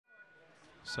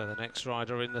So the next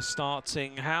rider in the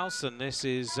starting house, and this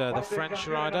is the French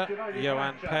rider,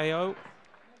 Yoann Paillot.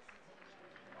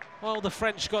 Well, the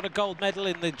French got a gold medal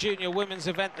in the junior women's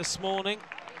event this morning,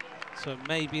 so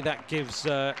maybe that gives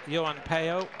Yoann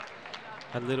Paillot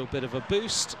a little bit of a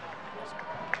boost.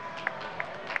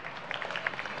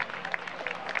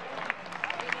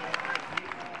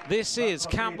 This is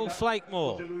Campbell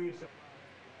Flakemore.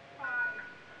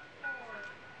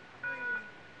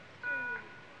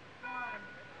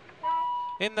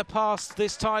 In the past,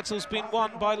 this title's been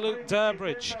won by Luke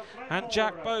Durbridge and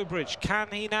Jack Bowbridge. Can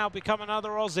he now become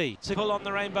another Aussie to pull on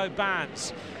the rainbow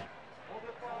bands?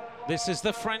 This is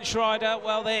the French rider.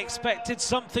 Well, they expected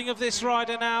something of this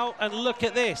rider now, and look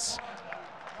at this.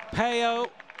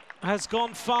 Paillot has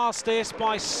gone fastest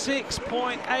by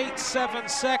 6.87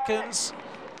 seconds.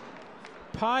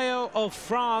 Paillot of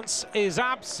France is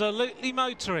absolutely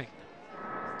motoring.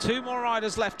 Two more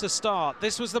riders left to start.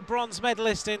 This was the bronze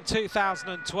medalist in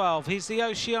 2012. He's the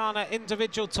Oceania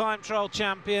individual time trial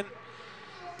champion,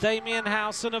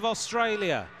 Howson of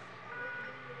Australia.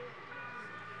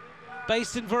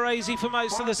 Based in Firenze for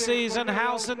most of the season,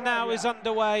 Howson now is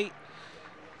underway.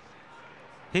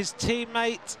 His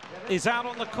teammate is out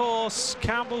on the course,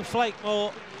 Campbell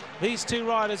Flakemore. These two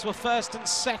riders were first and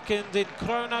second in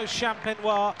chrono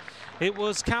champenois. It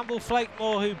was Campbell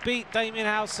Flakemore who beat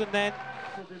Howson then.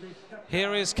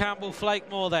 Here is Campbell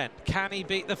Flakemore then. Can he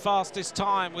beat the fastest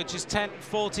time, which is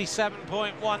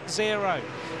 10:47.10?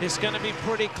 It's going to be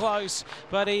pretty close,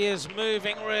 but he is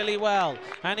moving really well.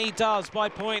 And he does by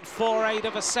 0.48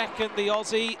 of a second. The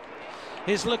Aussie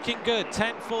is looking good.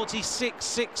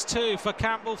 10:46.62 for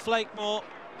Campbell Flakemore.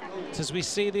 As we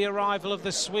see the arrival of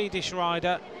the Swedish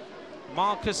rider,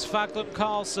 Marcus Faglund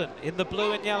Carlson in the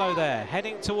blue and yellow there,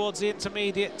 heading towards the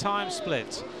intermediate time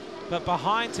split. But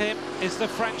behind him is the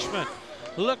Frenchman.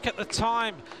 Look at the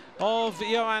time of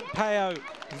Yoann Paillot.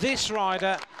 This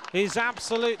rider is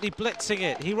absolutely blitzing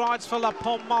it. He rides for La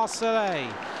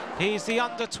Marseille. He's the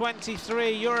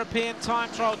under-23 European time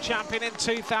trial champion in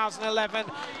 2011,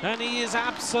 and he is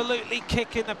absolutely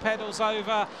kicking the pedals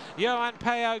over. Yoann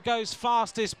Paillot goes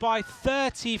fastest by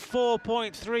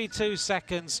 34.32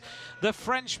 seconds. The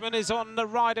Frenchman is on the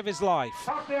ride of his life.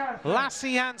 Lasse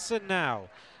Hansen now.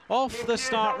 Off the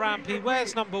start ramp, he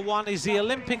wears number 1. He's the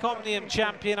Olympic Omnium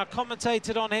champion. I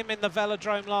commentated on him in the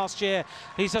Velodrome last year.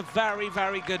 He's a very,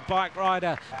 very good bike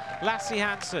rider. Lasse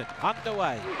Hansen,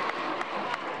 underway.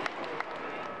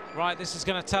 Right, this is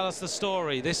going to tell us the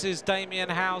story. This is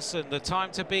Howson. The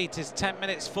time to beat is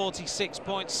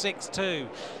 10:46.62.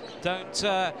 Don't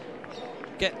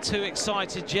get too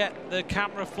excited yet. The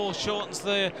camera foreshortens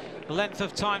the length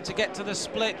of time to get to the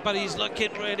split, but he's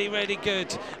looking really, really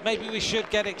good. Maybe we should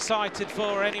get excited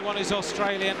for anyone who's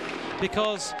Australian,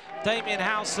 because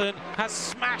Howson has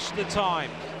smashed the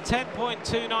time.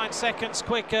 10.29 seconds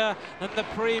quicker than the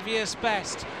previous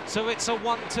best. So it's a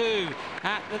 1-2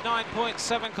 at the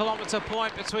 9.7 kilometre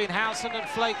point between Howson and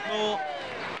Flakemore.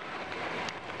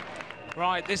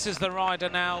 Right, this is the rider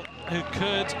now who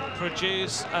could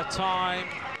produce a time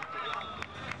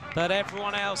that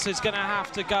everyone else is going to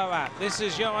have to go at. This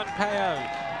is Yoann Paillot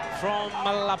from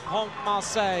La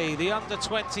Marseille, the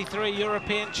under-23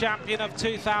 European champion of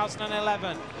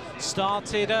 2011.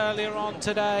 Started earlier on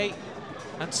today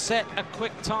and set a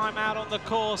quick time out on the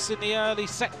course in the early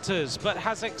sectors, but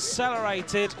has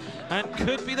accelerated and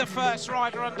could be the first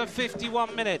rider under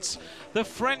 51 minutes. The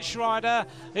French rider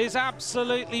is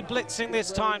absolutely blitzing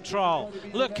this time trial,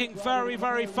 looking very,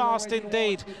 very fast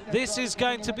indeed. This is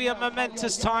going to be a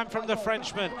momentous time from the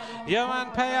Frenchman.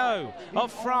 Yoann Paillot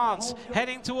of France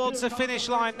heading towards the finish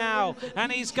line now,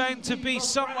 and he's going to be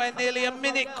somewhere nearly a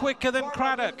minute quicker than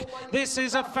Craddock. This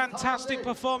is a fantastic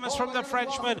performance from the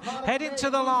Frenchman. Heading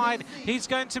to the line, he's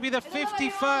going to be the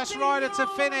 51st rider to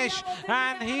finish,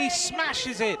 and he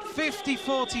smashes it.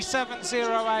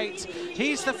 50:47.08.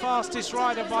 He's the fastest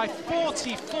rider by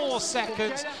 44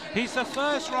 seconds. He's the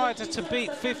first rider to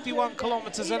beat 51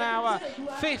 kilometers an hour,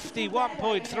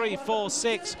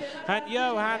 51.346, and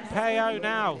Yoann Paillot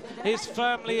now is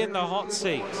firmly in the hot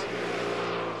seat.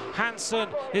 Hansen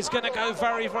is going to go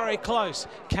very, very close.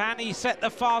 Can he set the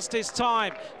fastest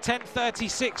time?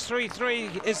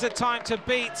 10:36.33 is the time to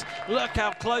beat. Look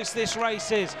how close this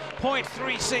race is.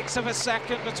 0.36 of a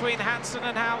second between Hansen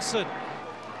and Howson.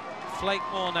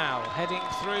 Flakemore now heading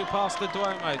through past the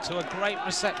Duomo to a great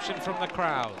reception from the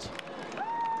crowd.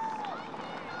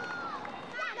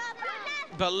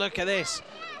 But look at this.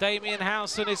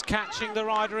 Howson is catching the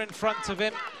rider in front of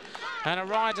him. And a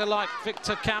rider like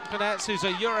Victor Campanets, who's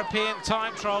a European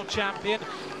time trial champion.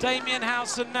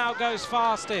 Howson now goes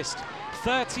fastest.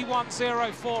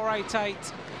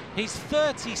 31.0488. He's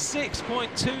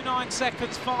 36.29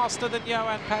 seconds faster than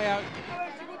Yoann Paillot.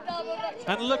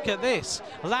 And look at this,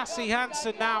 Lasse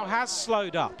Hansen now has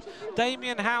slowed up.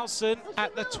 Damien Howson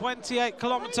at the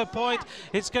 28-kilometre point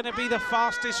is going to be the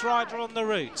fastest rider on the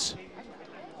route.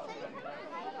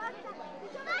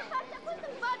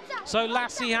 So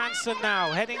Lasse Hansen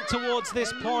now heading towards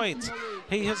this point.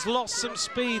 He has lost some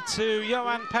speed to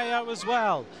Yoann Paillot as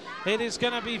well. It is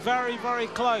going to be very, very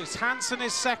close. Hansen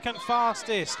is second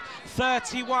fastest,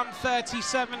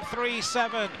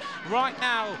 31.37.37. Right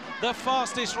now, the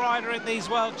fastest rider in these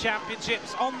World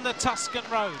Championships on the Tuscan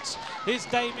roads is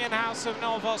Damien Howson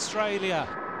of Australia.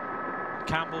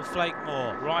 Campbell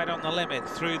Flakemore right on the limit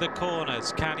through the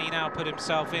corners. Can he now put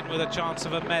himself in with a chance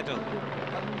of a medal?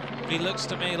 He looks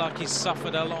to me like he's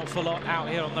suffered an awful lot out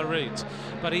here on the route,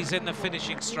 but he's in the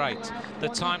finishing straight. The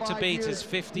time to beat is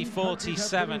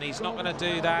 50.47. He's not going to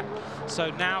do that,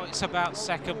 so now it's about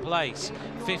second place.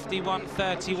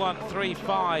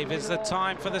 51.31.35 is the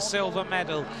time for the silver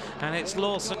medal, and it's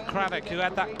Lawson Craddock, who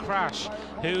had that crash,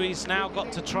 who he's now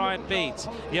got to try and beat.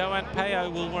 Yoann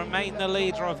Paillot will remain the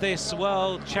leader of this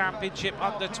World Championship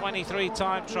under-23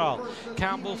 time trial.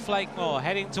 Campbell Flakemore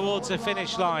heading towards the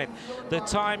finish line. The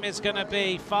time is going to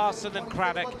be faster than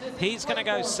Craddock. He's going to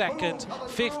go second,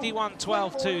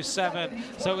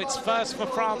 51.12.27. So it's first for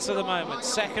France at the moment,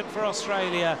 second for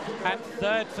Australia, and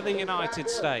third for the United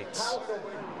States.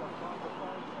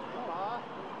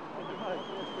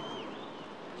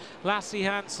 Lasse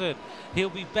Hansen,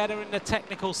 he'll be better in the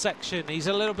technical section. He's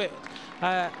a little bit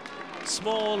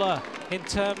smaller in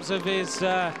terms of his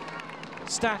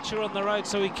stature on the road,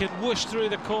 so he can whoosh through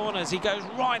the corners. He goes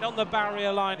right on the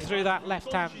barrier line through that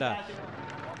left-hander.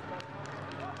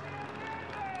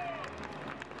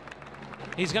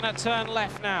 He's going to turn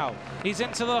left now. He's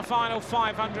into the final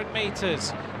 500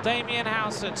 meters. Damien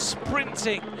Howson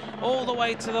sprinting all the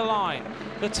way to the line.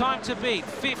 The time to beat,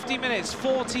 50 minutes,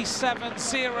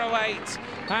 47.08.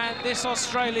 And this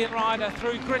Australian rider,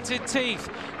 through gritted teeth,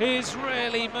 is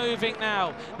really moving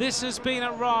now. This has been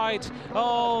a ride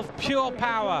of pure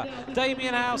power.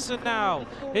 Damien Howson now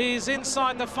is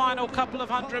inside the final couple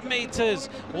of 100 meters.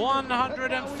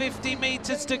 150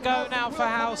 meters to go now for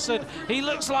Howson. He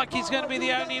looks like he's going to be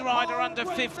the only rider under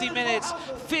 50 minutes.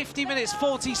 50 minutes,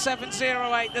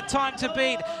 47.08, the time to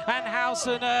beat. And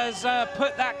Howson has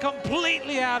put that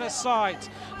completely out of sight.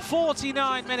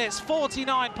 49 minutes,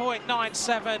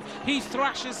 49.97. He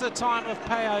thrashes the time of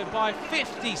Paillot by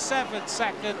 57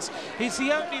 seconds. He's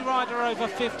the only rider over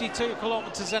 52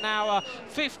 kilometres an hour,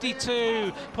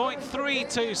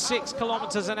 52.326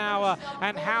 kilometres an hour.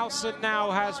 And Howson now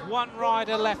has one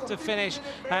rider left to finish,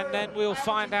 and then we'll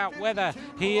find out whether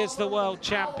he is the world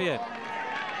champion.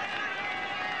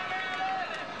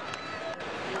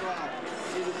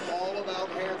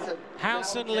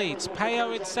 Howson leads,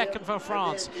 Paillot in second for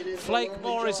France.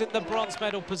 Flakemore is in the bronze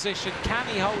medal position. Can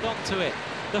he hold on to it?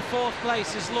 The fourth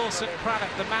place is Lawson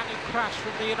Craddock, the man who crashed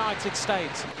from the United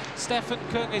States. Stefan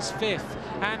Kung is fifth,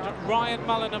 and Ryan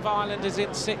Mullen of Ireland is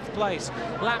in sixth place.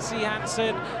 Lasse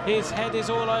Hansen, his head is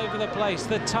all over the place.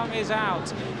 The tongue is out.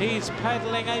 He's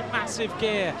pedaling a massive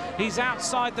gear. He's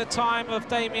outside the time of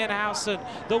Damien Howson.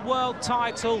 The world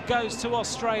title goes to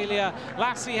Australia.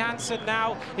 Lasse Hansen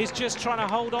now is just trying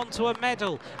to hold on to a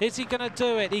medal. Is he going to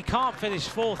do it? He can't finish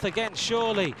fourth again,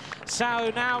 surely.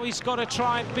 So now he's got to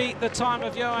try and beat the time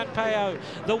of Yoann Paillot.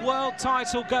 The world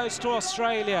title goes to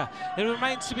Australia. It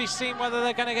remains to be seen whether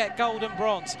they're going to get gold and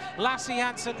bronze. Lasse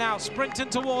Hansen now sprinting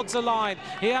towards the line.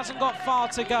 He hasn't got far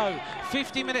to go.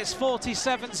 50 minutes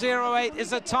 47.08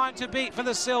 is the time to beat for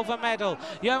the silver medal.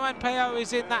 Yoann Paillot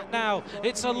is in that now.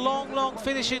 It's a long, long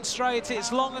finishing straight.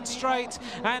 It's long and straight,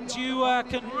 and you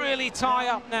can really tie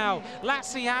up now.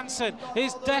 Lasse Hansen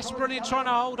is desperately trying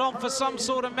to hold on for some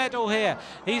sort of medal here.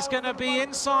 He's going to be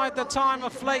inside the time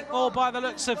of Flakemore by the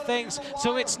looks of things,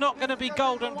 so it's not going to be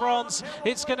gold and bronze.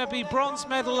 It's going to be bronze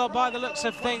medal by the looks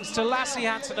of things to Lasse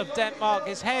Hansen of Denmark.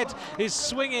 His head is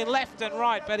swinging left and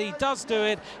right, but he does do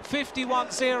it.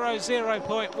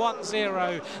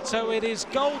 51.00.10. So it is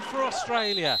gold for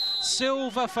Australia,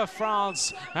 silver for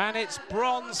France, and it's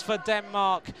bronze for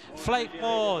Denmark.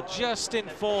 Flakemore just in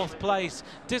fourth place.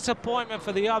 Disappointment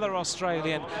for the other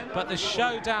Australian, but the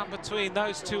showdown between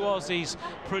those two Aussies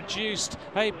produced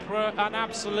an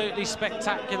absolutely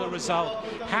spectacular result.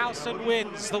 Howson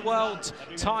wins the world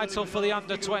title for the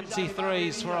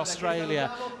under-23s for Australia.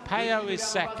 Paillot is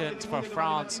second for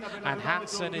France, and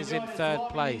Hansen is in third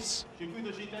place.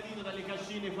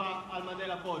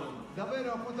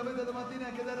 Davvero appuntamento domattina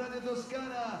anche da Radio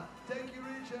Toscana. Thank you,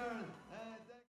 Richard.